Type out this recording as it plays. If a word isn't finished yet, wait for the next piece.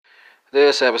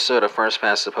This episode of First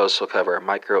Past the Post will cover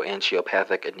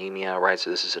microangiopathic anemia, right? So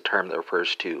this is a term that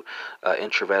refers to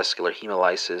intravascular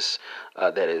hemolysis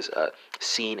that is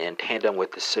seen in tandem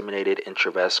with disseminated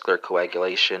intravascular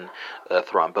coagulation,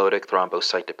 thrombotic,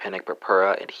 thrombocytopenic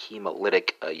purpura, and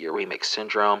hemolytic uremic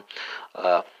syndrome,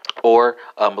 or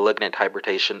malignant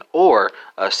hypertension, or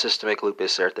systemic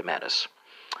lupus erythematosus.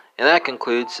 And that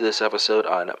concludes this episode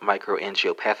on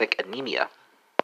microangiopathic anemia.